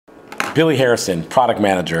Billy Harrison, Product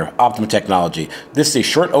Manager, Optoma Technology. This is a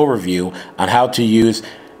short overview on how to use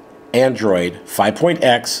Android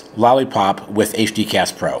 5.x Lollipop with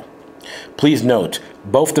HDCast Pro. Please note,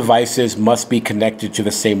 both devices must be connected to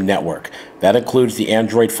the same network. That includes the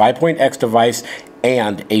Android 5.x device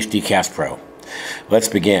and HDCast Pro. Let's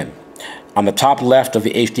begin. On the top left of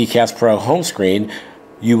the HDCast Pro home screen,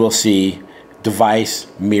 you will see device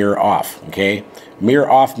mirror off. Okay, mirror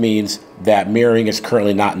off means that mirroring is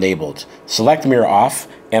currently not enabled. Select mirror off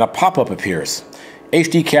and a pop-up appears.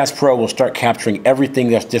 HDCast Pro will start capturing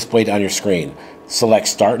everything that's displayed on your screen. Select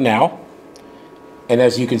start now, and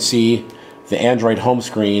as you can see, the Android home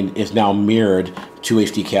screen is now mirrored to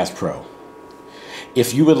HDCast Pro.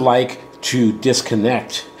 If you would like to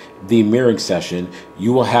disconnect the mirroring session,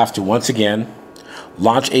 you will have to once again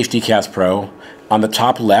launch HDCast Pro. On the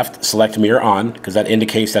top left, select mirror on, because that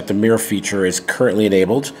indicates that the mirror feature is currently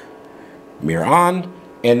enabled. Mirror on,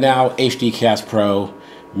 and now HDCast Pro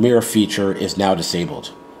mirror feature is now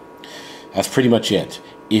disabled. That's pretty much it.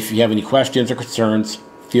 If you have any questions or concerns,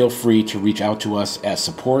 feel free to reach out to us at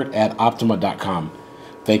support@optoma.com.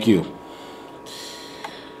 Thank you.